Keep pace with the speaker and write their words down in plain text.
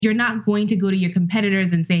You're not going to go to your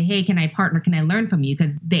competitors and say, hey, can I partner? Can I learn from you?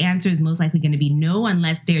 Because the answer is most likely going to be no,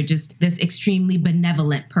 unless they're just this extremely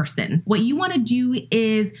benevolent person. What you want to do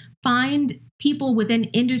is find people within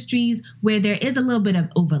industries where there is a little bit of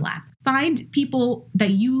overlap. Find people that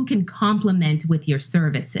you can complement with your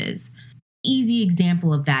services. Easy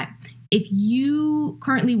example of that. If you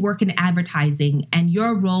currently work in advertising and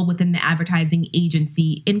your role within the advertising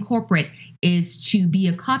agency in corporate is to be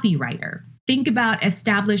a copywriter, think about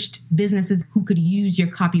established businesses who could use your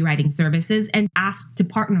copywriting services and ask to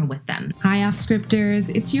partner with them. Hi,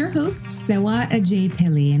 Offscripters. It's your host, Sewa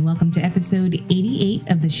Ajay-Pele, and welcome to episode 88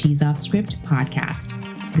 of the She's Off Script podcast.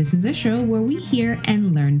 This is a show where we hear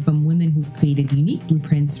and learn from women who've created unique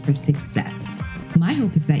blueprints for success. My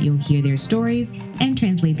hope is that you'll hear their stories and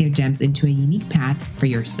translate their gems into a unique path for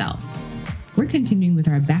yourself. We're continuing with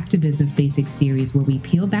our Back to Business Basics series where we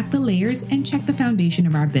peel back the layers and check the foundation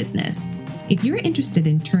of our business. If you're interested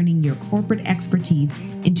in turning your corporate expertise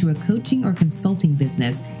into a coaching or consulting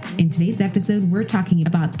business, in today's episode, we're talking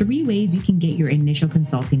about 3 ways you can get your initial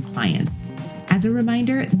consulting clients. As a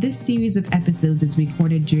reminder, this series of episodes is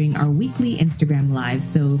recorded during our weekly Instagram Live,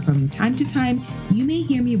 so from time to time, you may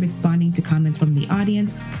hear me responding to comments from the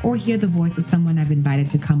audience or hear the voice of someone I've invited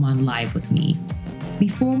to come on live with me.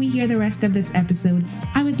 Before we hear the rest of this episode,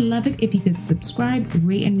 I would love it if you could subscribe,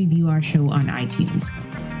 rate, and review our show on iTunes.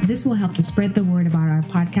 This will help to spread the word about our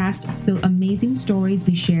podcast so amazing stories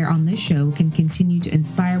we share on this show can continue to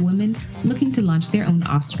inspire women looking to launch their own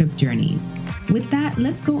off-script journeys. With that,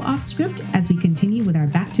 let's go off-script as we continue with our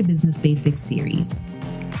Back to Business Basics series.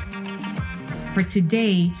 For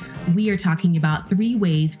today, we are talking about 3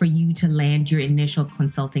 ways for you to land your initial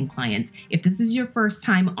consulting clients. If this is your first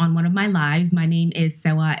time on one of my lives, my name is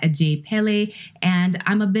Sewa Ajay-Pele, and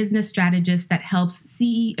I'm a business strategist that helps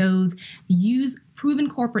CEOs use proven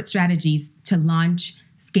corporate strategies to launch,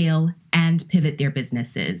 scale, and pivot their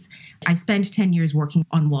businesses. I spent 10 years working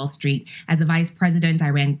on Wall Street. As a vice president, I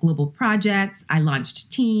ran global projects, I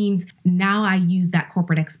launched teams. Now I use that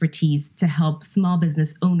corporate expertise to help small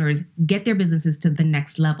business owners get their businesses to the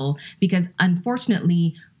next level, because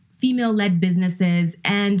unfortunately, female-led businesses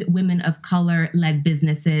and women of color-led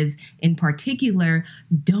businesses in particular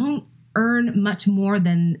don't earn much more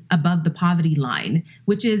than above the poverty line,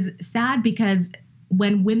 which is sad because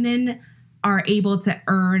when women are able to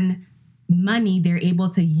earn money, they're able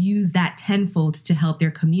to use that tenfold to help their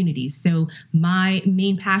communities. So my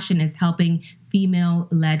main passion is helping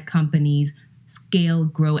female-led companies scale,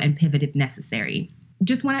 grow, and pivot if necessary.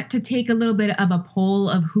 Just wanted to take a little bit of a poll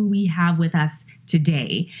of who we have with us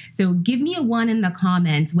today. So give me a 1 in the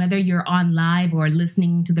comments, whether you're on live or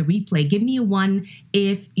listening to the replay. Give me a 1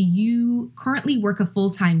 if you currently work a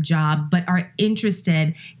full-time job but are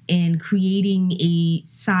interested in creating a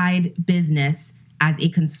side business as a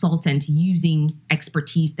consultant using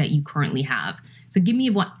expertise that you currently have. So give me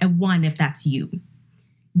a 1 if that's you.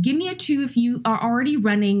 Give me a 2 if you are already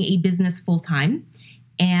running a business full-time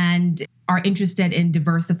and are interested in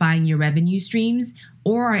diversifying your revenue streams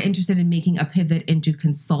or are interested in making a pivot into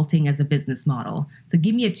consulting as a business model. So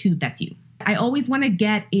give me a 2 if that's you. I always want to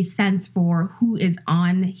get a sense for who is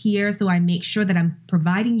on here, so I make sure that I'm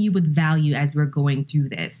providing you with value as we're going through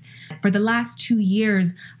this. For the last 2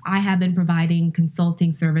 years, I have been providing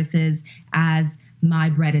consulting services as my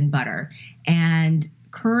bread and butter. And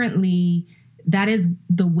currently, that is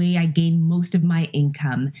the way I gain most of my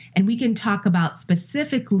income. And we can talk about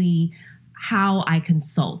specifically how I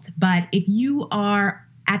consult. But if you are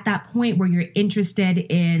at that point where you're interested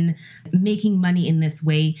in making money in this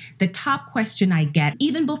way, the top question I get,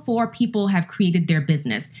 even before people have created their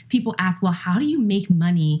business, people ask, well, how do you make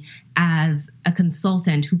money as a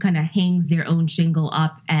consultant who kind of hangs their own shingle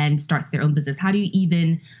up and starts their own business? How do you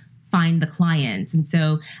even find the clients? And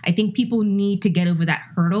so I think people need to get over that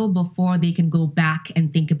hurdle before they can go back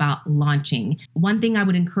and think about launching. One thing I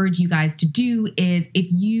would encourage you guys to do is, if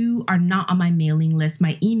you are not on my mailing list,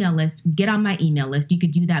 my email list, get on my email list. You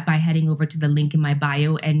could do that by heading over to the link in my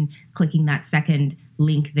bio and clicking that second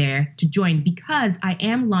link there to join, because I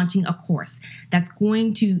am launching a course that's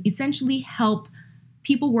going to essentially help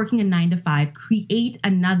people working a 9-to-5 create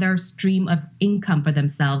another stream of income for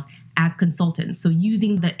themselves as consultants. So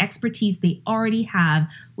using the expertise they already have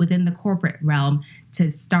within the corporate realm to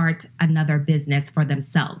start another business for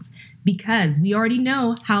themselves. Because we already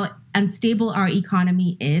know how unstable our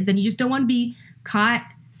economy is, and you just don't want to be caught,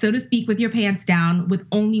 so to speak, with your pants down with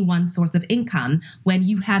only one source of income when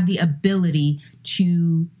you have the ability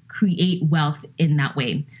to create wealth in that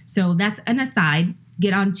way. So that's an aside.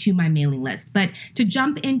 get onto my mailing list. But to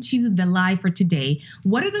jump into the live for today,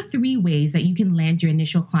 what are the 3 ways that you can land your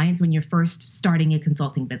initial clients when you're first starting a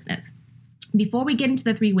consulting business? Before we get into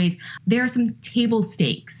the 3 ways, there are some table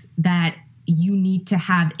stakes that you need to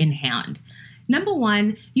have in hand. Number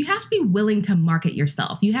 1, you have to be willing to market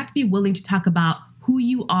yourself. You have to be willing to talk about who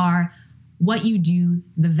you are, what you do,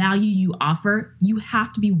 the value you offer. You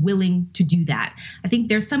have to be willing to do that. I think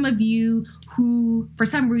there's some of you who, for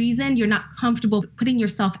some reason, you're not comfortable putting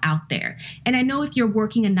yourself out there. And I know if you're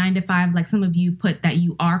working a 9-to-5, like some of you put that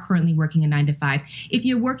you are currently working a 9-to-5, if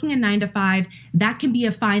you're working a 9-to-5, that can be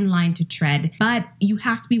a fine line to tread, but you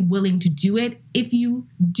have to be willing to do it. If you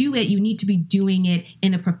do it, you need to be doing it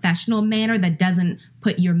in a professional manner that doesn't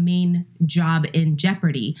put your main job in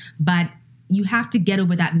jeopardy. But you have to get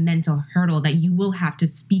over that mental hurdle that you will have to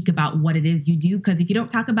speak about what it is you do. Because if you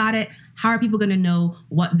don't talk about it, how are people going to know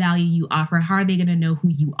what value you offer? How are they going to know who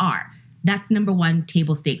you are? That's number 1,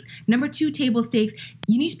 table stakes. Number 2, table stakes,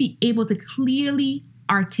 you need to be able to clearly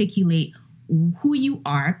articulate who you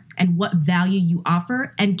are and what value you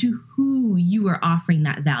offer and to who you are offering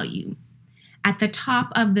that value. At the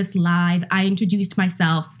top of this live, I introduced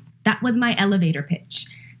myself. That was my elevator pitch,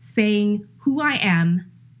 saying who I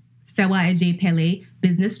am, Sewa Ajay-Pele,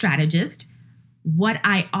 business strategist. What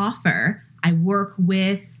I offer, I work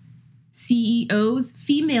with CEOs,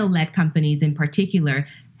 female-led companies in particular,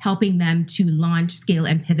 helping them to launch, scale,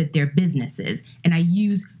 and pivot their businesses. And I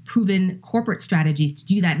use proven corporate strategies to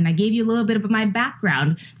do that. And I gave you a little bit of my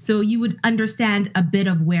background so you would understand a bit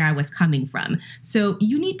of where I was coming from. So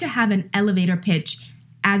you need to have an elevator pitch.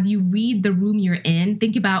 As you read the room you're in,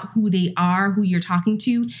 think about who they are, who you're talking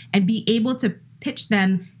to, and be able to pitch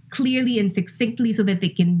them clearly and succinctly so that they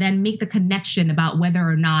can then make the connection about whether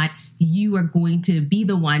or not you are going to be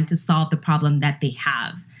the one to solve the problem that they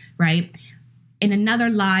have, right? In another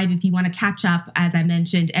live, if you want to catch up, as I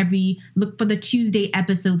mentioned, look for the Tuesday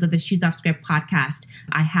episodes of the She's Off Script podcast.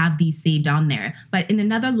 I have these saved on there. But in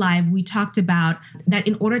another live, we talked about that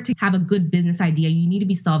in order to have a good business idea, you need to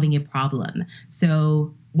be solving a problem.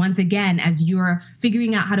 So once again, as you're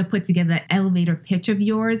figuring out how to put together that elevator pitch of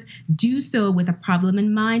yours, do so with a problem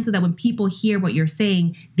in mind so that when people hear what you're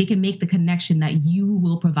saying, they can make the connection that you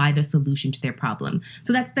will provide a solution to their problem.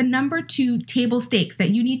 So that's the number 2 table stakes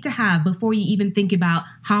that you need to have before you even think about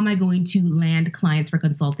how am I going to land clients for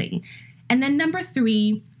consulting. And then number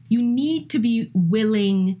 3, you need to be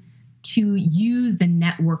willing to use the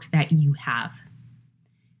network that you have.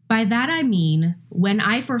 By that I mean, when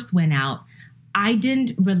I first went out, I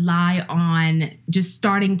didn't rely on just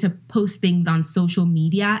starting to post things on social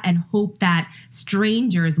media and hope that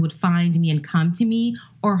strangers would find me and come to me,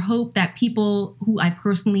 or hope that people who I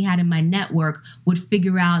personally had in my network would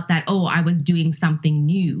figure out that, oh, I was doing something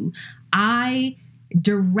new. I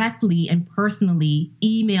directly and personally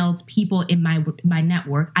emailed people in my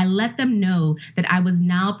network. I let them know that I was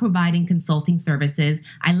now providing consulting services.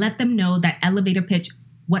 I let them know that elevator pitch,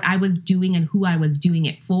 what I was doing and who I was doing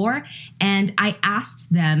it for. And I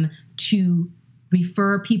asked them to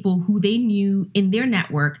refer people who they knew in their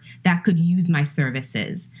network that could use my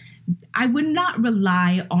services. I would not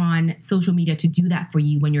rely on social media to do that for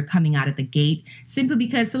you when you're coming out of the gate, simply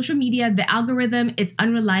because social media, the algorithm, it's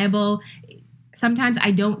unreliable. Sometimes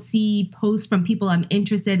I don't see posts from people I'm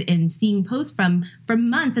interested in seeing posts from for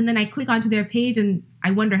months. And then I click onto their page and I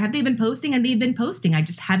wonder, have they been posting? And they've been posting. I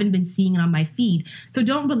just haven't been seeing it on my feed. So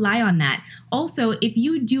don't rely on that. Also, if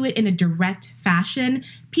you do it in a direct fashion,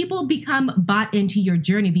 people become bought into your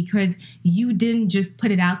journey because you didn't just put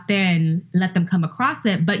it out there and let them come across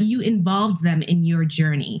it, but you involved them in your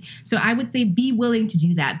journey. So I would say be willing to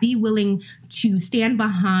do that. Be willing to stand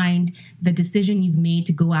behind the decision you've made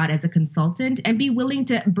to go out as a consultant, and be willing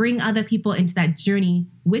to bring other people into that journey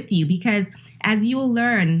with you, because as you will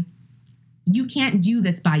learn, you can't do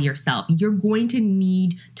this by yourself. You're going to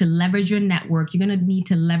need to leverage your network. You're going to need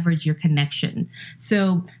to leverage your connection.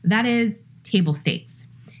 So that is table stakes.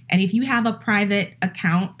 And if you have a private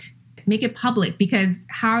account, make it public, because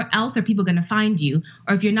how else are people going to find you?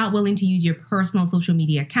 Or if you're not willing to use your personal social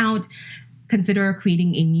media account, consider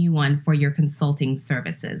creating a new one for your consulting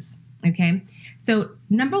services. Okay. So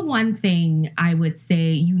number 1 thing I would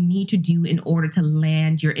say you need to do in order to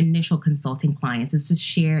land your initial consulting clients is to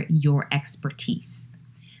share your expertise.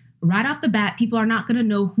 Right off the bat, people are not going to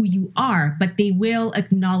know who you are, but they will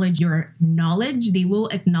acknowledge your knowledge. They will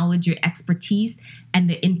acknowledge your expertise and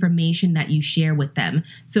the information that you share with them.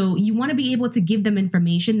 So you want to be able to give them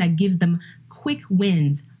information that gives them quick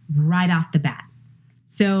wins right off the bat.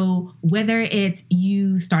 So whether it's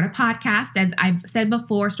you start a podcast, as I've said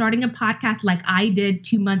before, starting a podcast like I did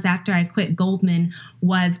 2 months after I quit Goldman,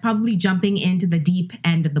 was probably jumping into the deep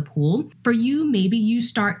end of the pool. For you, maybe you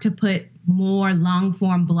start to put more long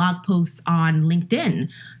form blog posts on LinkedIn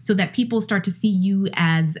so that people start to see you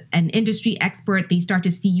as an industry expert. They start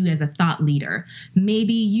to see you as a thought leader.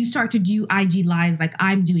 Maybe you start to do IG lives like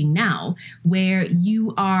I'm doing now, where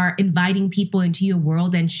you are inviting people into your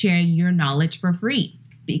world and sharing your knowledge for free.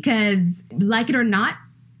 Because like it or not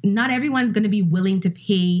everyone's going to be willing to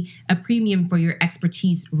pay a premium for your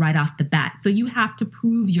expertise right off the bat. So you have to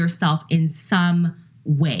prove yourself in some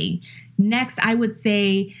way. Next, I would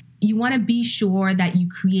say you want to be sure that you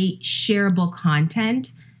create shareable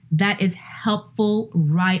content that is helpful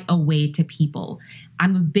right away to people.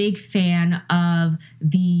 I'm a big fan of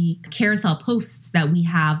the carousel posts that we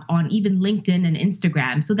have on even LinkedIn and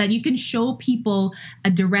Instagram so that you can show people a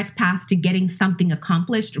direct path to getting something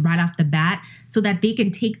accomplished right off the bat so that they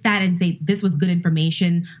can take that and say, this was good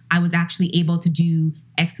information. I was actually able to do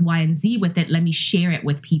X, Y, and Z with it. Let me share it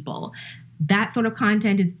with people. That sort of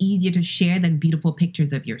content is easier to share than beautiful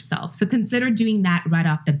pictures of yourself. So consider doing that right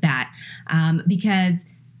off the bat because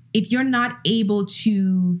if you're not able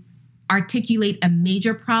to articulate a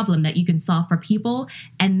major problem that you can solve for people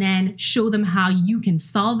and then show them how you can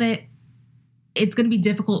solve it, it's going to be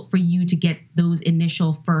difficult for you to get those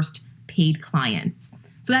initial first paid clients.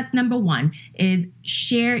 So that's number one, is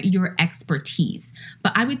share your expertise.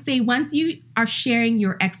 But I would say once you are sharing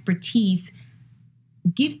your expertise,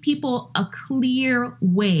 give people a clear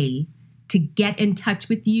way to get in touch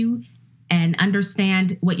with you and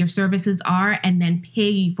understand what your services are and then pay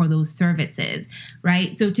you for those services,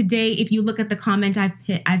 right? So today, if you look at the comment I've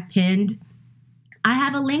pinned, I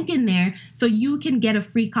have a link in there so you can get a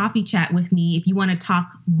free coffee chat with me if you want to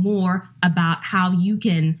talk more about how you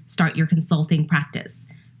can start your consulting practice,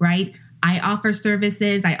 right? I offer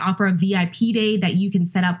services. I offer a VIP day that you can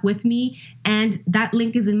set up with me, and that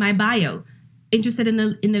link is in my bio. Interested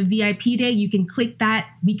in a VIP day, you can click that.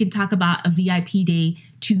 We can talk about a VIP day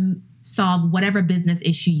to solve whatever business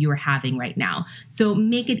issue you're having right now. So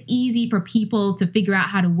make it easy for people to figure out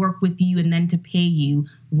how to work with you and then to pay you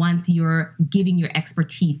once you're giving your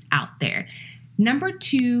expertise out there. Number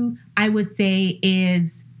two, I would say,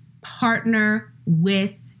 is partner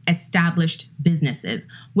with established businesses.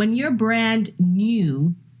 When you're brand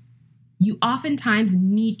new, you oftentimes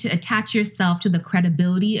need to attach yourself to the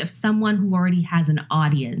credibility of someone who already has an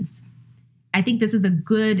audience. I think this is a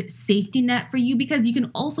good safety net for you because you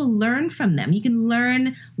can also learn from them. You can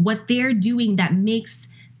learn what they're doing that makes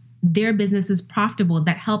their businesses profitable,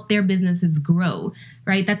 that help their businesses grow,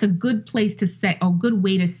 right? That's a good place to a good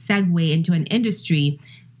way to segue into an industry.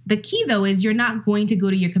 The key, though, is you're not going to go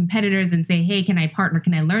to your competitors and say, hey, can I partner?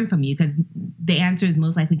 Can I learn from you? Because the answer is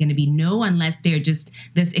most likely going to be no, unless they're just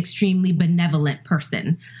this extremely benevolent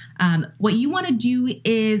person. What you want to do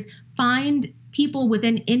is find people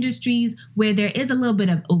within industries where there is a little bit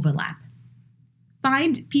of overlap.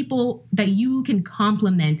 Find people that you can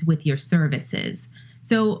complement with your services.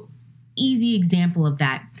 So, easy example of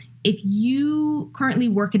that. If you currently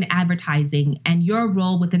work in advertising and your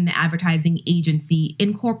role within the advertising agency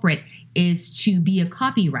in corporate is to be a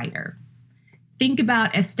copywriter, think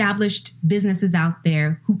about established businesses out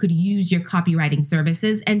there who could use your copywriting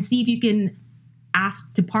services and see if you can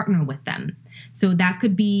ask to partner with them. So that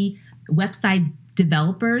could be website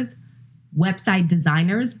developers, website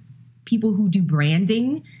designers, people who do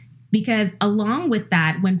branding, because along with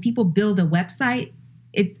that, when people build a website,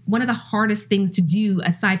 it's one of the hardest things to do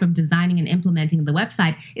aside from designing and implementing the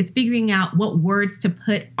website is figuring out what words to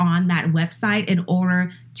put on that website in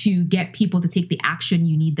order to get people to take the action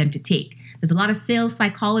you need them to take. There's a lot of sales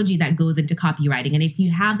psychology that goes into copywriting. And if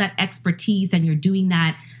you have that expertise and you're doing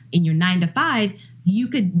that in your 9-to-5, you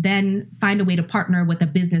could then find a way to partner with a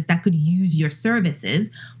business that could use your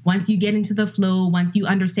services. Once you get into the flow, once you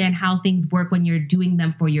understand how things work when you're doing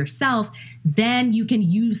them for yourself, then you can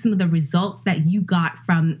use some of the results that you got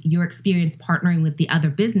from your experience partnering with the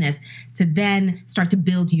other business to then start to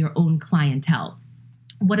build your own clientele.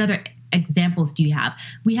 What other examples do you have?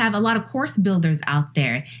 We have a lot of course builders out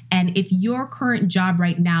there. And if your current job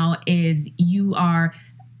right now is you are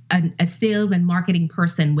a sales and marketing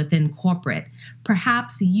person within corporate,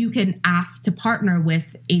 perhaps you can ask to partner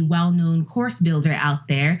with a well-known course builder out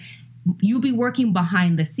there. You'll be working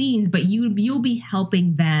behind the scenes, but you'll be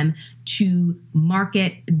helping them to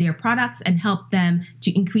market their products and help them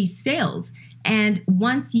to increase sales. And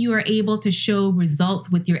once you are able to show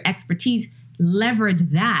results with your expertise, leverage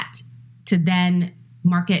that to then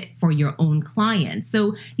market for your own clients.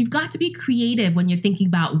 So you've got to be creative when you're thinking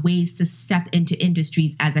about ways to step into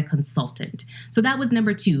industries as a consultant. So that was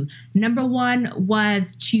number 2. Number 1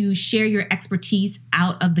 was to share your expertise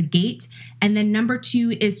out of the gate. And then number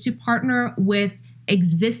 2 is to partner with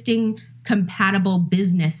existing compatible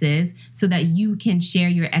businesses so that you can share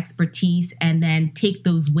your expertise and then take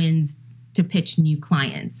those wins to pitch new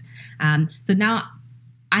clients. So now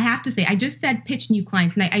I have to say, I just said pitch new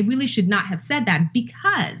clients, and I really should not have said that,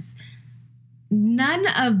 because none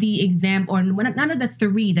of the none of the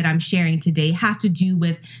 3 that I'm sharing today have to do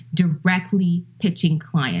with directly pitching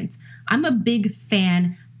clients. I'm a big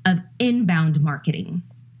fan of inbound marketing.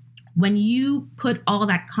 When you put all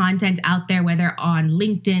that content out there, whether on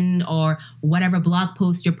LinkedIn or whatever blog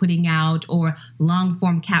post you're putting out, or long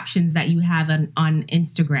form captions that you have on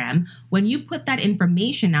Instagram, when you put that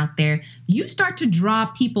information out there, you start to draw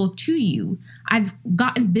people to you. I've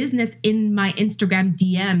gotten business in my Instagram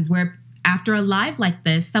DMs where after a live like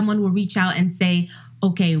this, someone will reach out and say,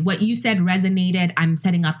 okay, what you said resonated. I'm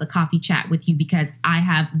setting up a coffee chat with you because I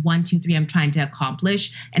have 1, 2, 3 I'm trying to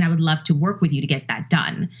accomplish, and I would love to work with you to get that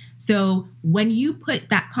done. So when you put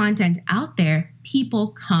that content out there, people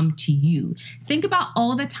come to you. Think about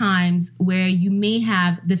all the times where you may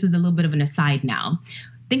have, this is a little bit of an aside now,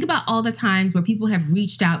 think about all the times where people have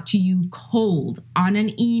reached out to you cold on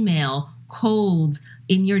an email, cold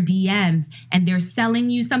in your DMs, and they're selling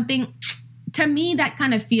you something. To me, that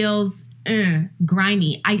kind of feels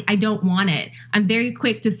grimy. I don't want it. I'm very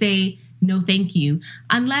quick to say, no, thank you.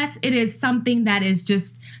 Unless it is something that is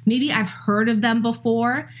just, maybe I've heard of them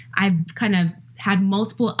before. I've kind of had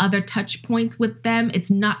multiple other touch points with them.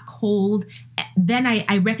 It's not cold. Then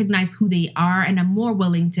I recognize who they are and I'm more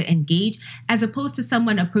willing to engage, as opposed to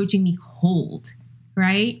someone approaching me cold,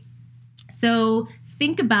 right? So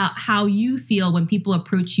think about how you feel when people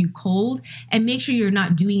approach you cold, and make sure you're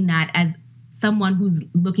not doing that as someone who's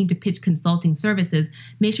looking to pitch consulting services.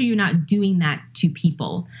 Make sure you're not doing that to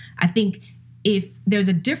people. I think if there's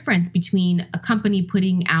a difference between a company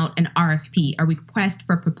putting out an RFP, a request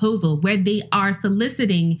for proposal, where they are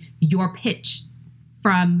soliciting your pitch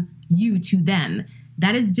from you to them,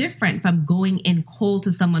 that is different from going in cold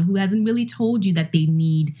to someone who hasn't really told you that they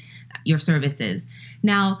need your services.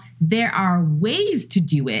 Now, there are ways to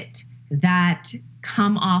do it that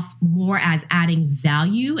come off more as adding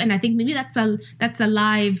value. And I think maybe that's a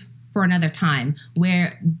live for another time,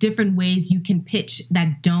 where different ways you can pitch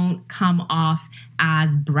that don't come off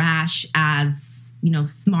as brash, as,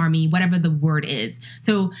 smarmy, whatever the word is.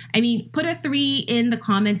 So, put a 3 in the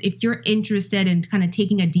comments if you're interested in kind of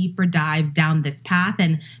taking a deeper dive down this path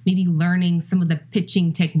and maybe learning some of the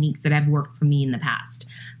pitching techniques that have worked for me in the past.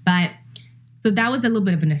 So that was a little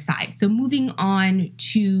bit of an aside. So moving on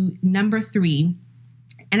to number 3,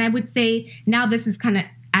 and I would say now this is kind of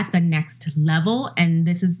at the next level, and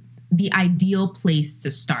this is the ideal place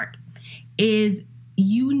to start, is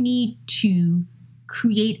you need to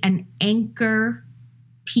create an anchor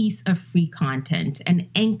piece of free content, an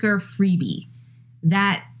anchor freebie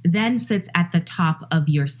that then sits at the top of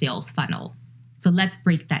your sales funnel. So let's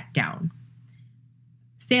break that down.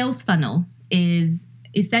 Sales funnel is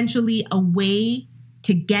essentially a way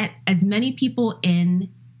to get as many people in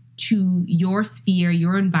to your sphere,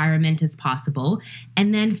 your environment as possible,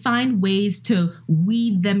 and then find ways to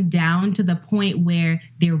weed them down to the point where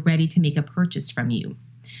they're ready to make a purchase from you.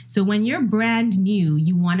 So when you're brand new,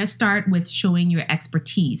 you want to start with showing your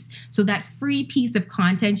expertise. So that free piece of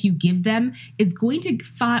content you give them is going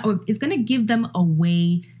to give them a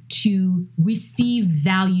way to receive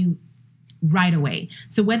value right away.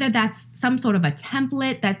 So whether that's some sort of a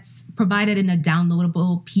template that's provided in a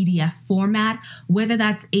downloadable PDF format, whether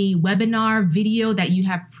that's a webinar video that you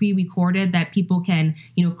have pre-recorded that people can,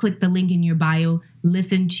 click the link in your bio,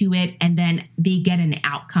 listen to it, and then they get an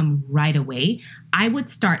outcome right away, I would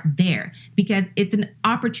start there, because it's an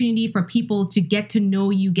opportunity for people to get to know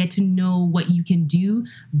you, get to know what you can do,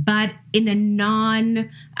 but in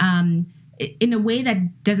a way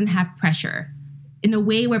that doesn't have pressure. In a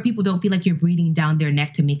way where people don't feel like you're breathing down their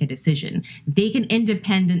neck to make a decision. They can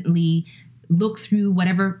independently look through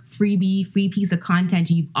whatever free piece of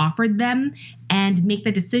content you've offered them and make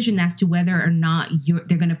the decision as to whether or not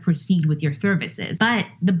they're going to proceed with your services. But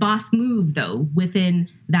the boss move, though, within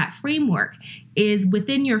that framework is,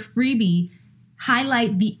 within your freebie,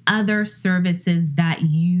 highlight the other services that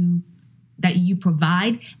you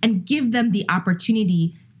provide and give them the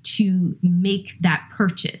opportunity to make that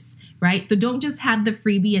purchase. Right? So don't just have the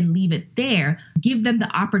freebie and leave it there. Give them the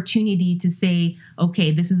opportunity to say, okay,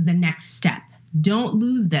 this is the next step. Don't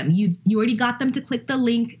lose them. You already got them to click the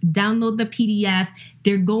link, download the PDF.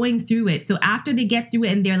 They're going through it. So after they get through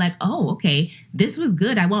it and they're like, oh, okay, this was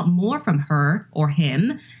good. I want more from her or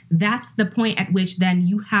him. That's the point at which then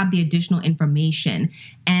you have the additional information.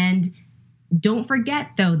 And don't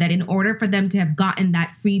forget, though, that in order for them to have gotten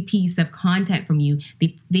that free piece of content from you,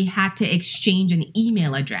 they had to exchange an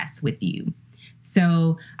email address with you.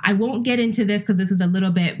 So I won't get into this because this is a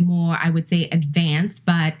little bit more, I would say, advanced,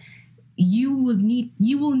 but you will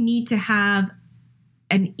need to have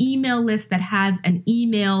an email list that has an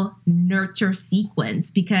email nurture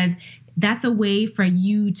sequence, because that's a way for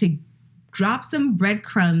you to drop some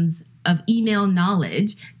breadcrumbs of email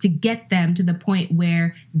knowledge to get them to the point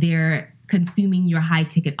where they're consuming your high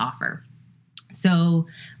ticket offer. So,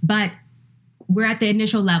 but we're at the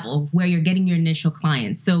initial level where you're getting your initial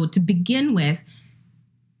clients. So to begin with,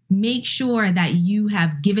 make sure that you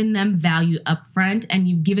have given them value upfront and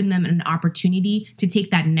you've given them an opportunity to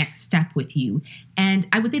take that next step with you. And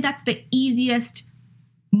I would say that's the easiest,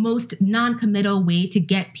 most non-committal way to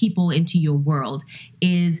get people into your world,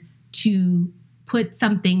 is to put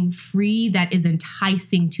something free that is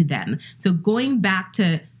enticing to them. So going back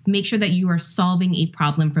to make sure that you are solving a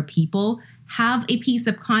problem for people, have a piece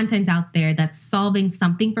of content out there that's solving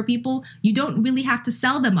something for people. You don't really have to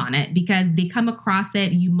sell them on it because they come across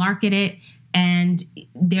it, you market it, and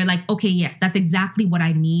they're like, okay, yes, that's exactly what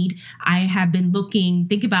I need. I have been looking,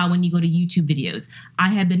 think about when you go to YouTube videos. I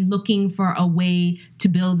have been looking for a way to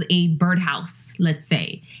build a birdhouse, let's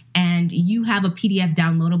say, and you have a PDF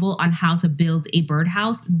downloadable on how to build a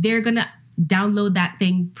birdhouse. They're going to download that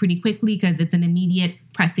thing pretty quickly because it's an immediate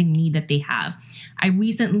pressing need that they have. I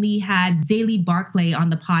recently had Zaylee Barclay on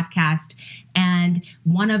the podcast, and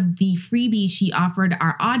one of the freebies she offered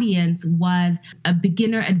our audience was a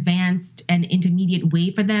beginner, advanced, and intermediate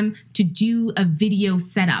way for them to do a video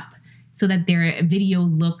setup so that their video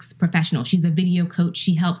looks professional. She's a video coach.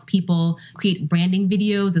 She helps people create branding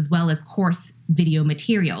videos as well as course video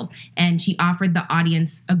material. And she offered the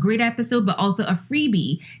audience a great episode, but also a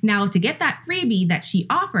freebie. Now, to get that freebie that she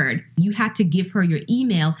offered, you had to give her your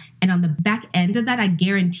email. And on the back end of that, I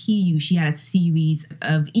guarantee you she had a series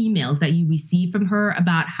of emails that you received from her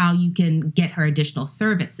about how you can get her additional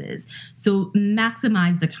services. So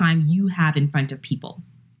maximize the time you have in front of people,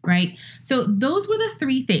 right? So those were the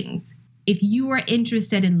three things. If you are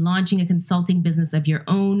interested in launching a consulting business of your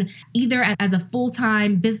own, either as a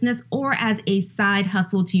full-time business or as a side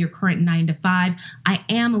hustle to your current 9-to-5, I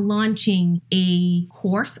am launching a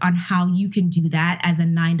course on how you can do that as a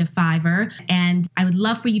 9-to-5er. And I would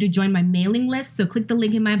love for you to join my mailing list. So click the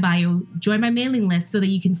link in my bio, join my mailing list so that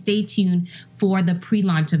you can stay tuned for the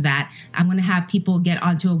pre-launch of that. I'm going to have people get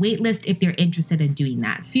onto a wait list if they're interested in doing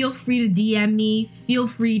that. Feel free to DM me. Feel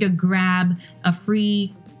free to grab a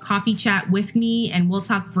free coffee chat with me, and we'll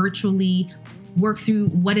talk virtually, work through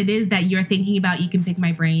what it is that you're thinking about. You can pick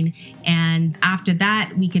my brain. And after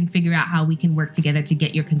that, we can figure out how we can work together to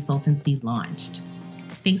get your consultancy launched.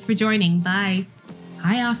 Thanks for joining. Bye.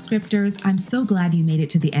 Hi, Off-Scripters. I'm so glad you made it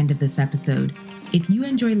to the end of this episode. If you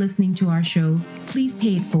enjoy listening to our show, please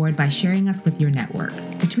pay it forward by sharing us with your network.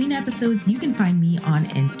 Between episodes, you can find me on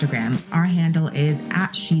Instagram. Our handle is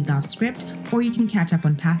 @She'sOffScript, or you can catch up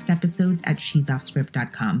on past episodes at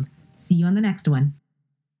she'soffscript.com. See you on the next one.